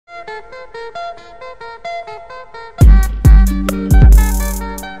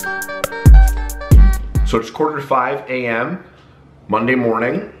So it's 4:45 a.m. Monday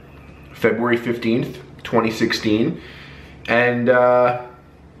morning, February 15th, 2016. And I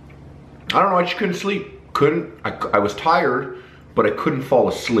don't know, I just couldn't sleep. I was tired, but I couldn't fall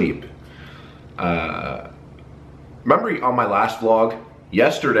asleep. Remember on my last vlog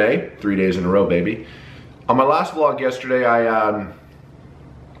yesterday, 3 days in a row, baby. On my last vlog yesterday, I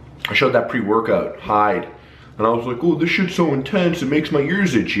showed that pre-workout hide. And I was like, oh, this shit's so intense, it makes my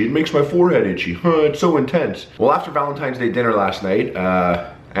ears itchy, it makes my forehead itchy. It's so intense. Well, after Valentine's Day dinner last night,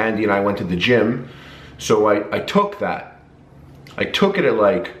 Andy and I went to the gym. So I took that. I took it at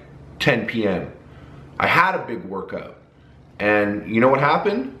like 10 p.m. I had a big workout. And you know what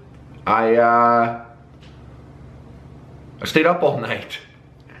happened? I stayed up all night.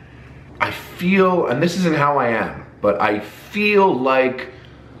 I feel, and this isn't how I am, but I feel like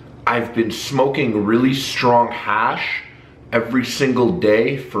I've been smoking really strong hash every single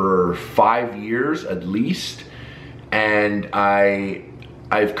day for 5 years at least. And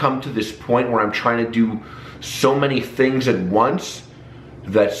I've come to this point where I'm trying to do so many things at once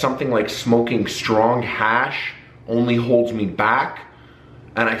that something like smoking strong hash only holds me back.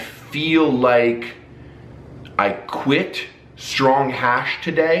 And I feel like I quit strong hash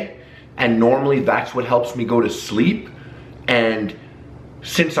today, and normally that's what helps me go to sleep. And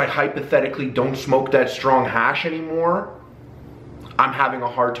since I hypothetically don't smoke that strong hash anymore, I'm having a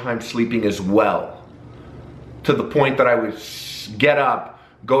hard time sleeping as well. To the point that I would get up,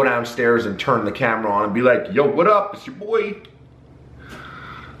 go downstairs and turn the camera on and be like, yo, what up? It's your boy.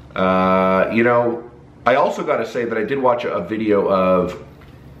 You know, I also gotta say that I did watch a video of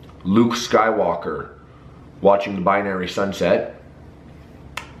Luke Skywalker watching the binary sunset.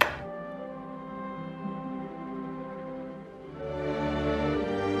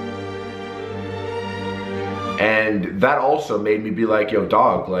 And that also made me be like, yo,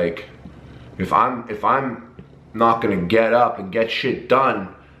 dog, like, if I'm not gonna get up and get shit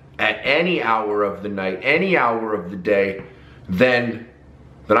done at any hour of the night, any hour of the day, then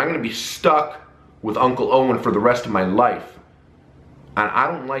I'm gonna be stuck with Uncle Owen for the rest of my life. And I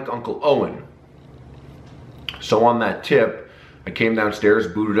don't like Uncle Owen. So on that tip, I came downstairs,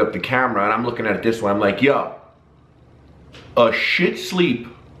 booted up the camera, and I'm looking at it this way. I'm like, yo, a shit sleep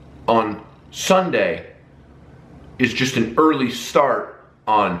on Sunday is just an early start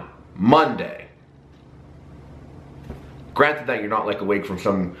on Monday. Granted that you're not like awake from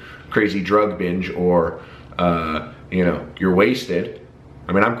some crazy drug binge or, you know, you're wasted.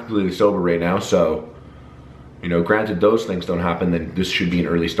 I mean, I'm completely sober right now, so, you know, granted those things don't happen, then this should be an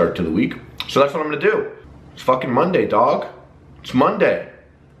early start to the week. So that's what I'm gonna do. It's fucking Monday, dog. It's Monday.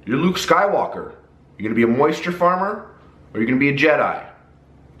 You're Luke Skywalker. You're gonna be a moisture farmer or you're gonna be a Jedi.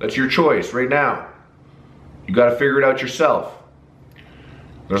 That's your choice right now. You gotta figure it out yourself.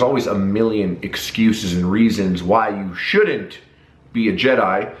 There's always a million excuses and reasons why you shouldn't be a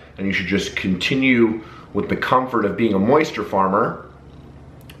Jedi, and you should just continue with the comfort of being a moisture farmer.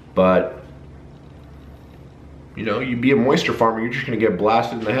 But, you know, you be a moisture farmer, you're just gonna get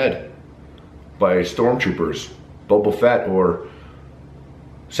blasted in the head by stormtroopers, Boba Fett, or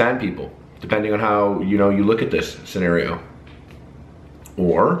sand people, depending on how, you know, you look at this scenario.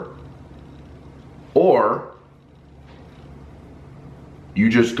 Or you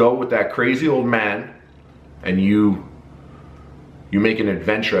just go with that crazy old man and you make an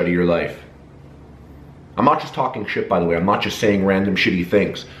adventure out of your life. I'm not just talking shit, by the way. I'm not just saying random shitty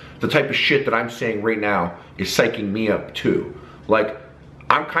things. The type of shit that I'm saying right now is psyching me up too. Like,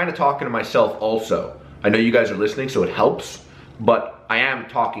 I'm kind of talking to myself also. I know you guys are listening, so it helps, but I am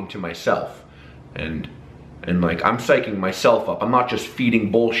talking to myself. And like, I'm psyching myself up. I'm not just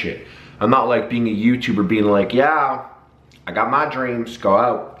feeding bullshit. I'm not like being a YouTuber being like, yeah, I got my dreams, go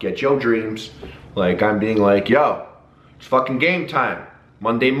out, get your dreams. Like, I'm being like, yo, it's fucking game time.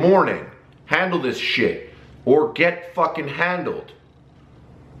 Monday morning, handle this shit. Or get fucking handled.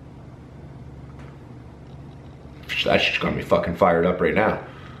 That shit's got me fucking fired up right now.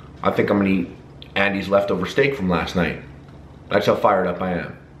 I think I'm gonna eat Andy's leftover steak from last night. That's how fired up I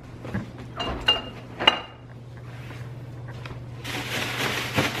am.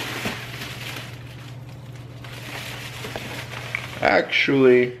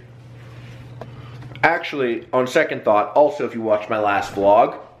 Actually, on second thought, also if you watched my last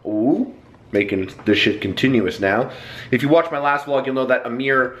vlog, ooh, making this shit continuous now. If you watch my last vlog, you'll know that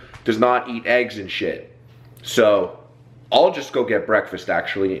Amir does not eat eggs and shit. So, I'll just go get breakfast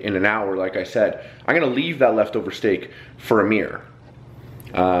actually in an hour, like I said. I'm gonna leave that leftover steak for Amir.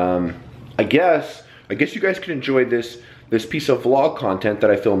 I guess you guys could enjoy this piece of vlog content that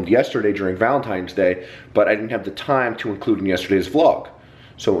I filmed yesterday during Valentine's Day, but I didn't have the time to include in yesterday's vlog.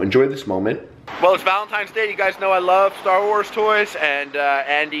 So enjoy this moment. Well, it's Valentine's Day. You guys know I love Star Wars toys, and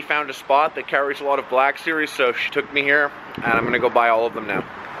Andee found a spot that carries a lot of Black Series, so she took me here, and I'm gonna go buy all of them now.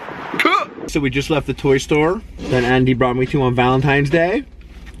 So we just left the toy store that Andee brought me to on Valentine's Day,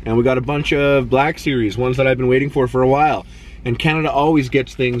 and we got a bunch of Black Series, ones that I've been waiting for a while. And Canada always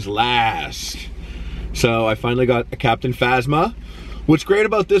gets things last. So I finally got a Captain Phasma. What's great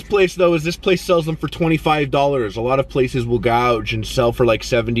about this place though is this place sells them for $25. A lot of places will gouge and sell for like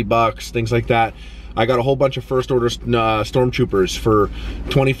 70 bucks, things like that. I got a whole bunch of first order stormtroopers for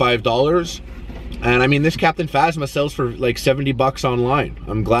 $25. And I mean, this Captain Phasma sells for like 70 bucks online.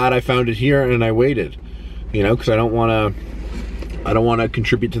 I'm glad I found it here and I waited, you know, because I don't want to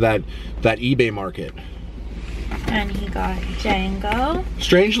contribute to that eBay market. And he got Django.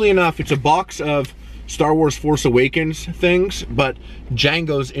 Strangely enough, it's a box of Star Wars Force Awakens things, but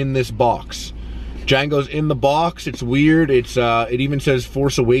Django's in this box. Django's in the box. It's weird. It's it even says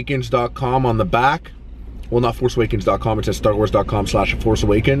forceawakens.com on the back. Well, not forceawakens.com, it says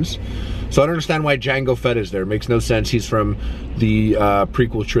starwars.com/forceawakens. So I don't understand why Django Fett is there. It makes no sense. He's from the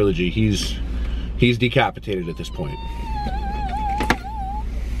prequel trilogy. He's decapitated at this point.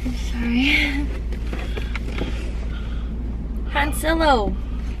 I'm sorry. Han Solo.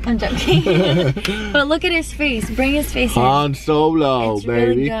 I'm joking. But look at his face. Bring his face in. Han Solo, it's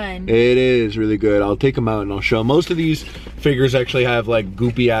baby. Really good. It is really good. I'll take him out and I'll show. Most of these figures actually have like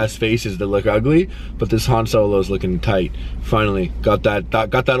goopy ass faces that look ugly, but this Han Solo's looking tight. Finally got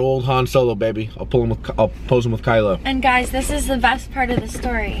that old Han Solo, baby. I'll pose him with Kylo. And guys, this is the best part of the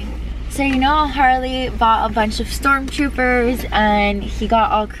story. So you know Harley bought a bunch of stormtroopers and he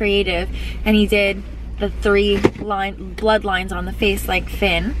got all creative and he did the 3 bloodlines on the face like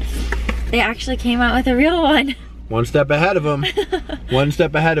Finn. They actually came out with a real one. One step ahead of them. One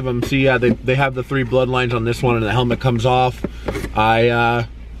step ahead of them. See, yeah, they have the 3 bloodlines on this one and the helmet comes off. I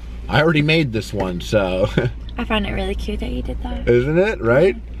already made this one, so. I find it really cute that you did that. Isn't it,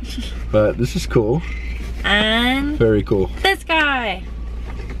 right? But this is cool. And very cool. This guy.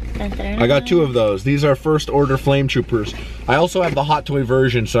 Dun, dun, dun. I got 2 of those. These are first order flame troopers. I also have the hot toy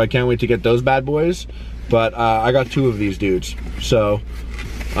version, so I can't wait to get those bad boys. But I got 2 of these dudes. So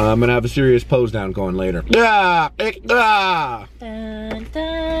I'm gonna have a serious pose down going later. Yeah! Ah! Dun,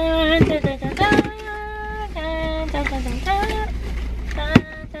 dun, dun, dun, dun, dun, dun, dun, dun, dun.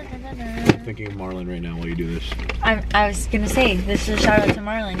 I'm thinking of Marlon right now while you do this. I was gonna say, this is a shout out to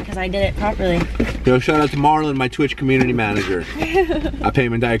Marlon because I did it properly. Yo, shout out to Marlon, my Twitch community manager. I pay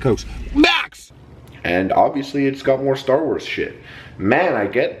him in Diet Cokes. Max! And obviously it's got more Star Wars shit. Man, I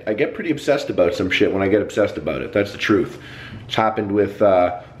get pretty obsessed about some shit when I get obsessed about it. That's the truth. It's happened with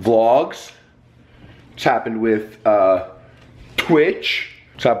vlogs. It's happened with Twitch.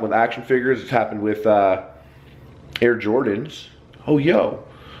 It's happened with action figures. It's happened with Air Jordans. Oh, yo.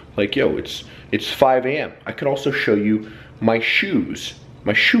 Like, yo, it's 5 a.m. I could also show you my shoes.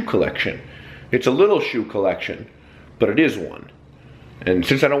 My shoe collection. It's a little shoe collection, but it is one. And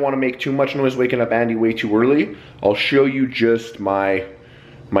since I don't want to make too much noise waking up Andee way too early, I'll show you just my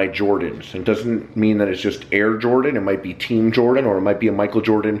Jordans. It doesn't mean that it's just Air Jordan. It might be Team Jordan, or it might be a Michael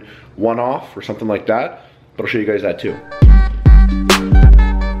Jordan one-off or something like that. But I'll show you guys that too.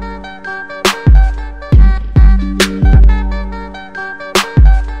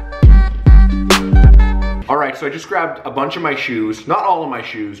 Alright, so I just grabbed a bunch of my shoes. Not all of my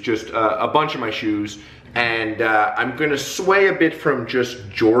shoes, just a bunch of my shoes. And I'm gonna sway a bit from just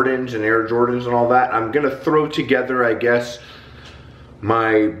Jordans and Air Jordans and all that. I'm gonna throw together, I guess,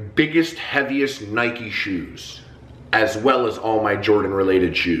 my biggest, heaviest Nike shoes, as well as all my Jordan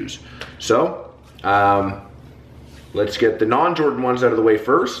related shoes. So, let's get the non-Jordan ones out of the way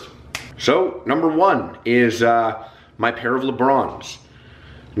first. So, number 1 is my pair of LeBrons.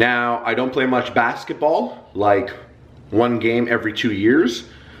 Now, I don't play much basketball, like 1 game every 2 years.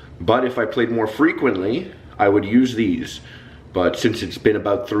 But if I played more frequently, I would use these. But since it's been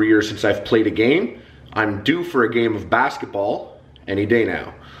about 3 years since I've played a game, I'm due for a game of basketball any day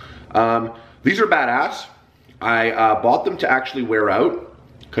now. These are badass. I bought them to actually wear out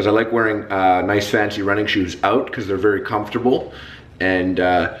because I like wearing nice fancy running shoes out because they're very comfortable. And,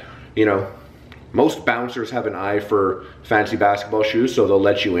 you know, most bouncers have an eye for fancy basketball shoes, so they'll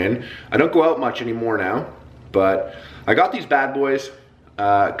let you in. I don't go out much anymore now, but I got these bad boys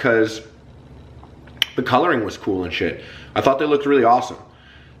because the coloring was cool and shit. I thought they looked really awesome.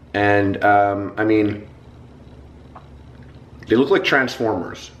 And I mean, they look like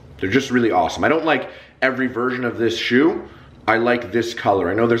Transformers. They're just really awesome. I don't like every version of this shoe. I like this color.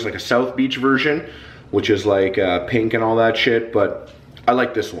 I know there's like a South Beach version, which is like pink and all that shit, but I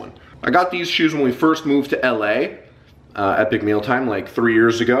like this one. I got these shoes when we first moved to LA, Epic Mealtime, like 3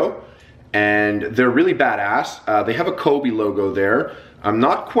 years ago. and they're really badass. They have a Kobe logo there. I'm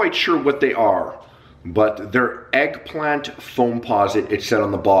not quite sure what they are, but they're eggplant foamposite, it said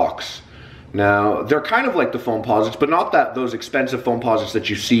on the box. Now, they're kind of like the foamposites, but not those expensive foamposites that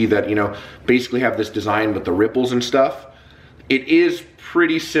you see that, you know, basically have this design with the ripples and stuff. It is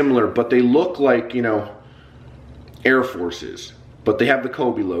pretty similar, but they look like, you know, Air Forces, but they have the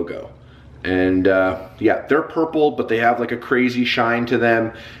Kobe logo. And yeah, they're purple, but they have like a crazy shine to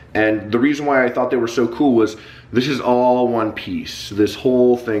them. And the reason why I thought they were so cool was this is all one piece. This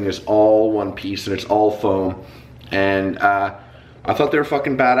whole thing is all one piece, and it's all foam. And I thought they were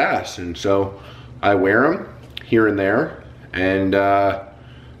fucking badass, and so I wear them here and there. And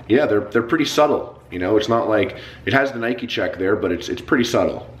yeah, they're pretty subtle. You know, it's not like it has the Nike check there, but it's pretty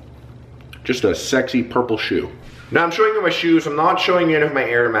subtle. Just a sexy purple shoe. Now I'm showing you my shoes. I'm not showing you any of my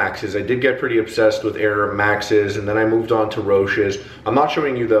Air Maxes. I did get pretty obsessed with Air Maxes, and then I moved on to Roches. I'm not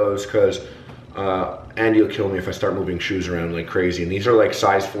showing you those because Andy will kill me if I start moving shoes around like crazy. And these are like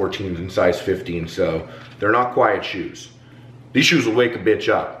size 14s and size 15, so they're not quiet shoes. These shoes will wake a bitch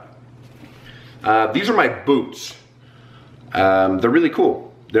up. These are my boots. They're really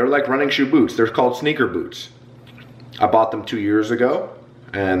cool. They're like running shoe boots. They're called sneaker boots. I bought them 2 years ago,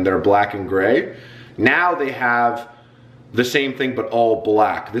 and they're black and gray. Now they have the same thing but all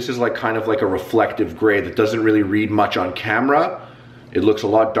black. This is like kind of like a reflective gray that doesn't really read much on camera. It looks a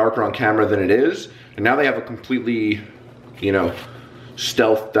lot darker on camera than it is. And now they have a completely, you know,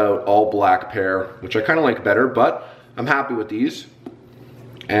 stealthed out all black pair, which I kind of like better, but I'm happy with these.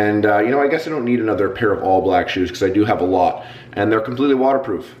 And you know, I guess I don't need another pair of all black shoes because I do have a lot. And they're completely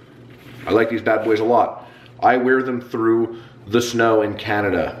waterproof. I like these bad boys a lot. I wear them through the snow in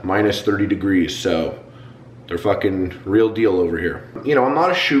Canada, minus 30 degrees, so they're fucking real deal over here. You know, I'm not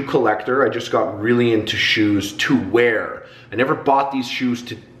a shoe collector. I just got really into shoes to wear. I never bought these shoes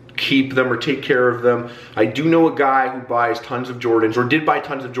to keep them or take care of them. I do know a guy who buys tons of Jordans, or did buy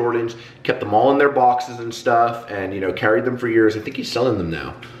tons of Jordans, kept them all in their boxes and stuff, and, you know, carried them for years. I think he's selling them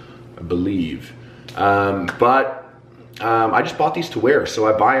now, I believe. I just bought these to wear, so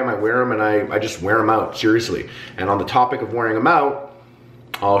I buy them, I wear them, and I just wear them out, seriously. And on the topic of wearing them out,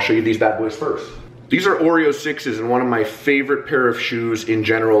 I'll show you these bad boys first. These are Oreo 6s, and one of my favorite pair of shoes in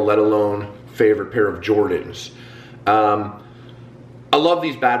general, let alone favorite pair of Jordans. I love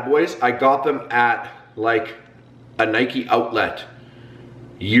these bad boys. I got them at like a Nike outlet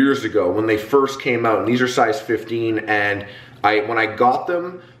years ago when they first came out, and these are size 15, and when I got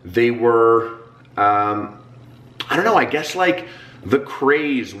them, they were, I don't know, I guess like the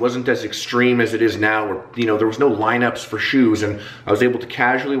craze wasn't as extreme as it is now, where, you know, there was no lineups for shoes, and I was able to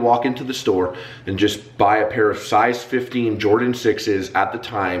casually walk into the store and just buy a pair of size 15 Jordan 6s at the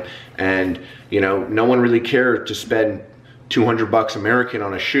time. And, you know, no one really cared to spend 200 bucks American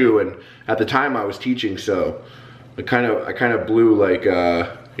on a shoe, and at the time I was teaching, so I kind of blew like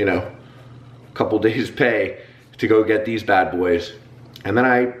you know, a couple days pay to go get these bad boys. And then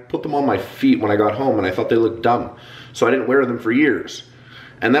I put them on my feet when I got home, and I thought they looked dumb, so I didn't wear them for years.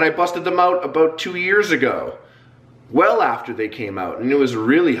 And then I busted them out about 2 years ago, well after they came out, and it was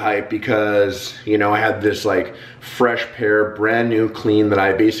really hype because, you know, I had this like fresh pair, brand new, clean, that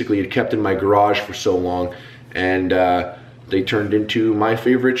I basically had kept in my garage for so long, and they turned into my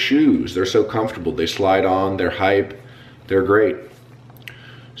favorite shoes. They're so comfortable, they slide on, they're hype, they're great.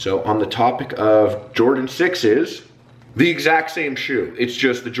 So on the topic of Jordan 6s, the exact same shoe. It's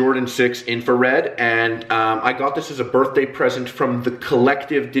just the Jordan 6 infrared, and I got this as a birthday present from the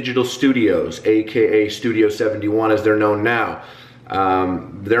Collective Digital Studios, aka Studio 71 as they're known now.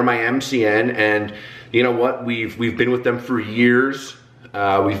 They're my MCN, and you know what? We've been with them for years.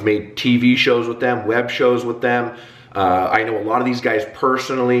 We've made TV shows with them, web shows with them. I know a lot of these guys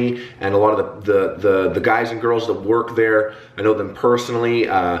personally, and a lot of the guys and girls that work there, I know them personally.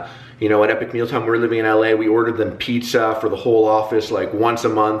 You know, at Epic Mealtime, we're living in LA, we ordered them pizza for the whole office like once a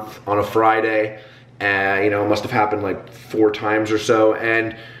month on a Friday. And, you know, it must have happened like 4 times or so.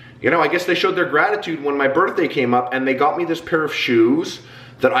 And, you know, I guess they showed their gratitude when my birthday came up, and they got me this pair of shoes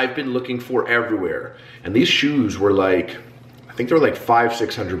that I've been looking for everywhere. And these shoes were like, I think they're like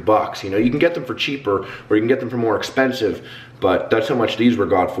 $500-600 bucks. You know, you can get them for cheaper, or you can get them for more expensive, but that's how much these were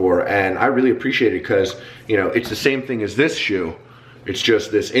got for. And I really appreciate it because, you know, it's the same thing as this shoe. It's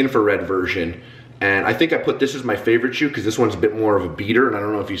just this infrared version. And I think I put this as my favorite shoe because this one's a bit more of a beater, and I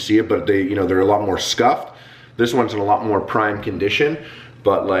don't know if you see it, but they, you know, they're a lot more scuffed. This one's in a lot more prime condition,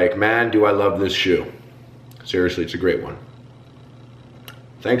 but like, man, do I love this shoe. Seriously, it's a great one.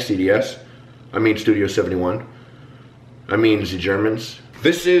 Thanks, CDS. I mean, Studio 71. I mean, the Germans.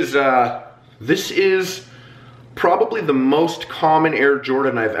 This is probably the most common Air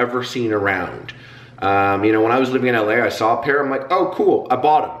Jordan I've ever seen around. You know, when I was living in LA, I saw a pair, I'm like, oh cool, I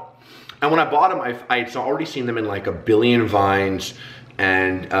bought them. And when I bought them, I had already seen them in like a billion vines,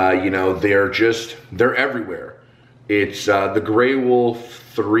 and you know, they're everywhere. It's the Grey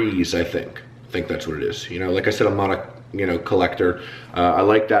Wolf 3s, I think that's what it is. You know, like I said, I'm not a, you know, collector. I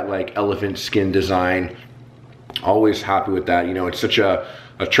like that like elephant skin design. Always happy with that. You know, it's such a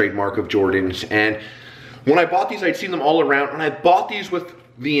trademark of Jordan's. And when I bought these, I'd seen them all around, and I bought these with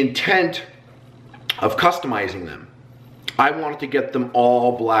the intent of customizing them. I wanted to get them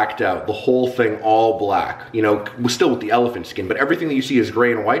all blacked out, the whole thing all black. You know, still with the elephant skin, but everything that you see is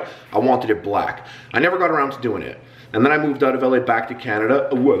gray and white. I wanted it black. I never got around to doing it. And then I moved out of LA back to Canada.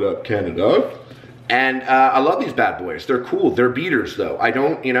 What up, Canada? And I love these bad boys. They're cool. They're beaters though. I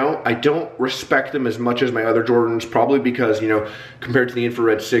don't respect them as much as my other Jordans, probably because, you know, compared to the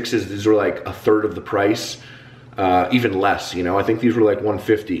infrared 6s, these are like a third of the price, even less, you know. I think these were like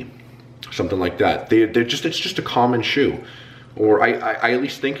 $150, something like that. It's just a common shoe. Or I at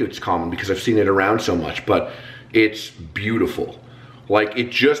least think it's common because I've seen it around so much, but it's beautiful. Like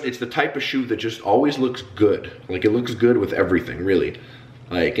it's the type of shoe that just always looks good. Like it looks good with everything, really.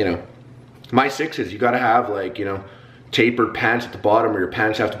 Like, you know, my 6s, you gotta have like, you know, tapered pants at the bottom, or your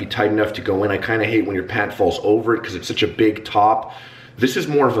pants have to be tight enough to go in. I kind of hate when your pant falls over it because it's such a big top. This is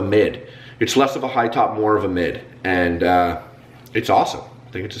more of a mid. It's less of a high top, more of a mid. And it's awesome.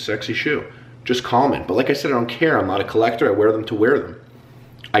 I think it's a sexy shoe. Just common. But like I said, I don't care. I'm not a collector. I wear them to wear them.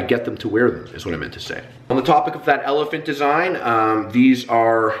 I get them to wear them, is what I meant to say. On the topic of that elephant design, these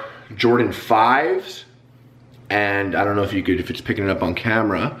are Jordan 5s. And I don't know if it's picking it up on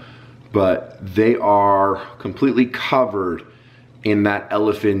camera, but they are completely covered in that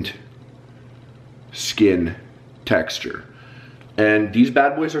elephant skin texture. And these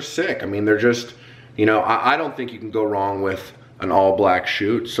bad boys are sick. I mean, they're just, you know, I don't think you can go wrong with an all black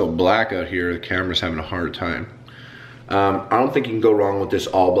shoe. It's so black out here, the camera's having a hard time. I don't think you can go wrong with this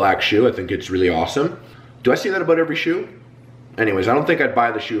all black shoe. I think it's really awesome. Do I say that about every shoe? Anyways, I don't think I'd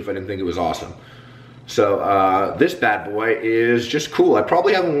buy the shoe if I didn't think it was awesome. So this bad boy is just cool. I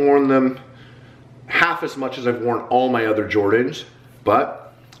probably haven't worn them half as much as I've worn all my other Jordans,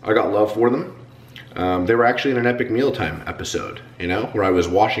 but I got love for them. They were actually in an Epic Mealtime episode, you know, where I was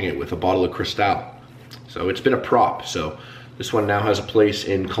washing it with a bottle of Cristal. So it's been a prop. So this one now has a place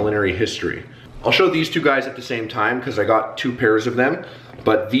in culinary history. I'll show these two guys at the same time because I got two pairs of them.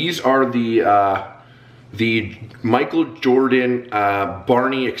 But these are the Michael Jordan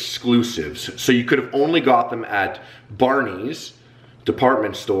Barney exclusives. So you could have only got them at Barney's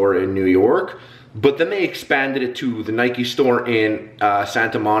department store in New York, but then they expanded it to the Nike store in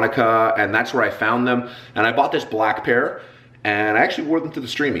Santa Monica, and that's where I found them. And I bought this black pair, and I actually wore them to the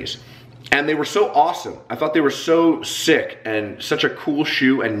Streamies. And they were so awesome. I thought they were so sick and such a cool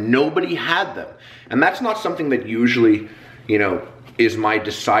shoe, and nobody had them. And that's not something that usually, you know, is my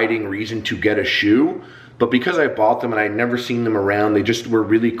deciding reason to get a shoe. But because I bought them and I'd never seen them around, they just were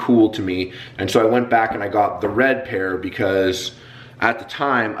really cool to me. And so I went back and I got the red pair because at the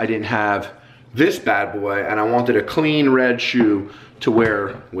time I didn't have this bad boy and I wanted a clean red shoe to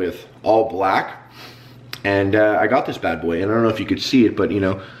wear with all black. And I got this bad boy, and I don't know if you could see it, but you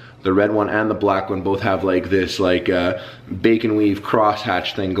know, the red one and the black one both have like this like bacon weave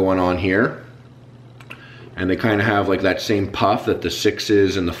crosshatch thing going on here. And they kind of have like that same puff that the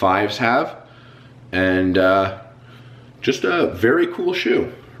 6s and the 5s have. And just a very cool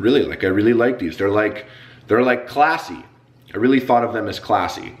shoe. Really, like I really like these. They're like classy. I really thought of them as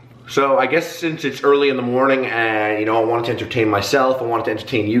classy. So I guess since it's early in the morning and you know I wanted to entertain myself, I wanted to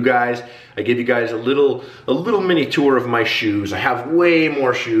entertain you guys, I gave you guys a little mini tour of my shoes. I have way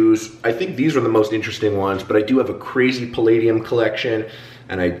more shoes. I think these are the most interesting ones, but I do have a crazy Palladium collection,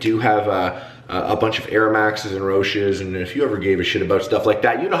 and I do have a bunch of Air Maxes and Roches, and if you ever gave a shit about stuff like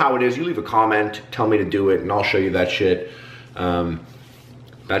that, you know how it is. You leave a comment, tell me to do it, and I'll show you that shit.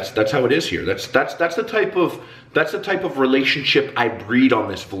 That's how it is here. That's the type of relationship I breed on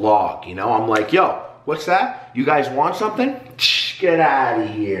this vlog. You know, I'm like, yo, what's that? You guys want something? Get out of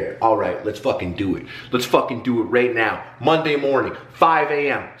here. All right, let's fucking do it. Let's fucking do it right now. Monday morning, 5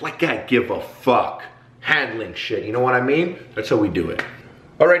 a.m. Like I give a fuck. Handling shit, you know what I mean? That's how we do it.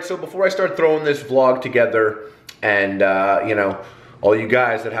 All right, so before I start throwing this vlog together, and you know, all you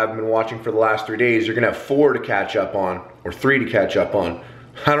guys that haven't been watching for the last 3 days, you're gonna have 4 to catch up on, or 3 to catch up on.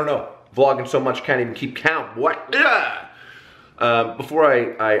 I don't know, vlogging so much can't even keep count. What? Before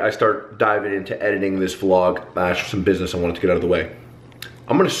I start diving into editing this vlog, some business I wanted to get out of the way.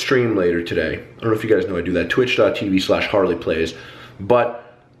 I'm gonna stream later today. I don't know if you guys know I do that, twitch.tv/HarleyPlays.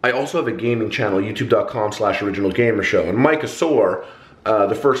 But I also have a gaming channel, youtube.com/originalgamershow. And Mike Asor,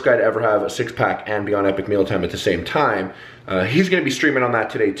 the first guy to ever have a 6-pack and be on Epic Mealtime at the same time, he's gonna be streaming on that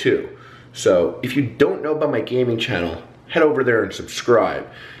today too. So if you don't know about my gaming channel, head over there and subscribe.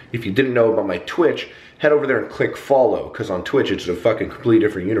 If you didn't know about my Twitch, head over there and click follow, because on Twitch it's a fucking completely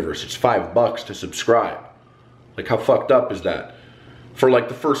different universe. It's $5 to subscribe. Like, how fucked up is that? For like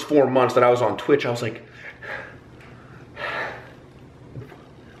the first 4 months that I was on Twitch, I was like,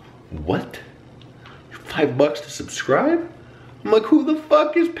 what? $5 to subscribe? I'm like, who the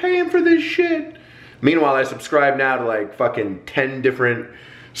fuck is paying for this shit? Meanwhile, I subscribe now to like fucking 10 different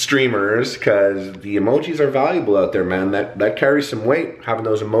streamers, because the emojis are valuable out there, man. That carries some weight, having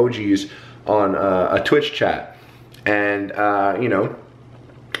those emojis on a Twitch chat. And you know,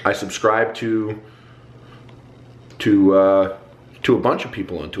 I subscribe to a bunch of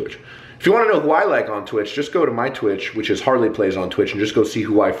people on Twitch. If you want to know who I like on Twitch, just go to my Twitch, which is Harley Plays on Twitch, and just go see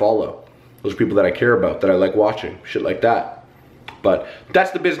who I follow. Those are people that I care about, that I like watching, shit like that. But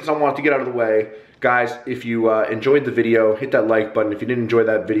that's the business I wanted to get out of the way. Guys, if you enjoyed the video, hit that like button. If you didn't enjoy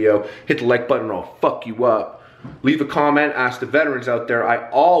that video, hit the like button or I'll fuck you up. Leave a comment, ask the veterans out there. I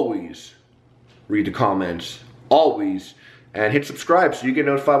always read the comments, always. And hit subscribe so you get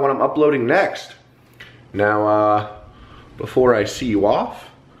notified when I'm uploading next. Now, before I see you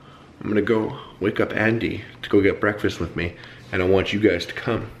off, I'm gonna go wake up Andee to go get breakfast with me. And I want you guys to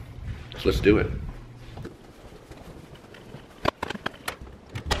come. So let's do it.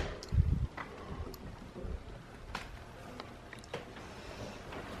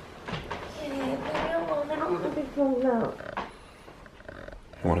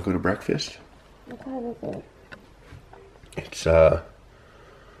 You want to go to breakfast? What time is it?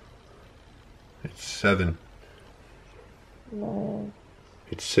 It's 7. No.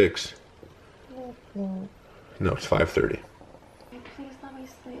 It's 6. No. No, it's 5:30. Please let me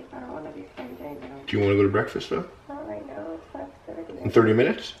sleep. I don't want to be friends right now. Do you want to go to breakfast though? Not right now. It's 5:30. In 30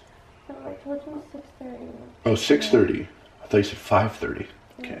 minutes? No, I told you 6:30. Oh, 6:30. I thought you said 5:30.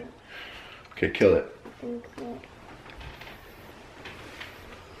 Okay. Okay, kill it. Thank you.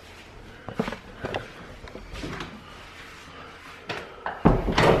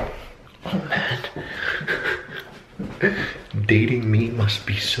 Oh man. Dating me must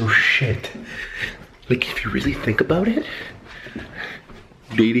be so shit. Like, if you really think about it,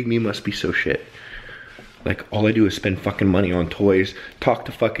 dating me must be so shit. Like, all I do is spend fucking money on toys, talk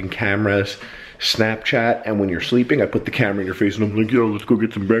to fucking cameras, Snapchat, and when you're sleeping, I put the camera in your face and I'm like, yo, let's go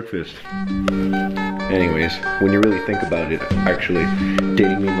get some breakfast. Anyways, when you really think about it, actually,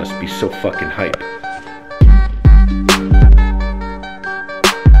 dating me must be so fucking hype.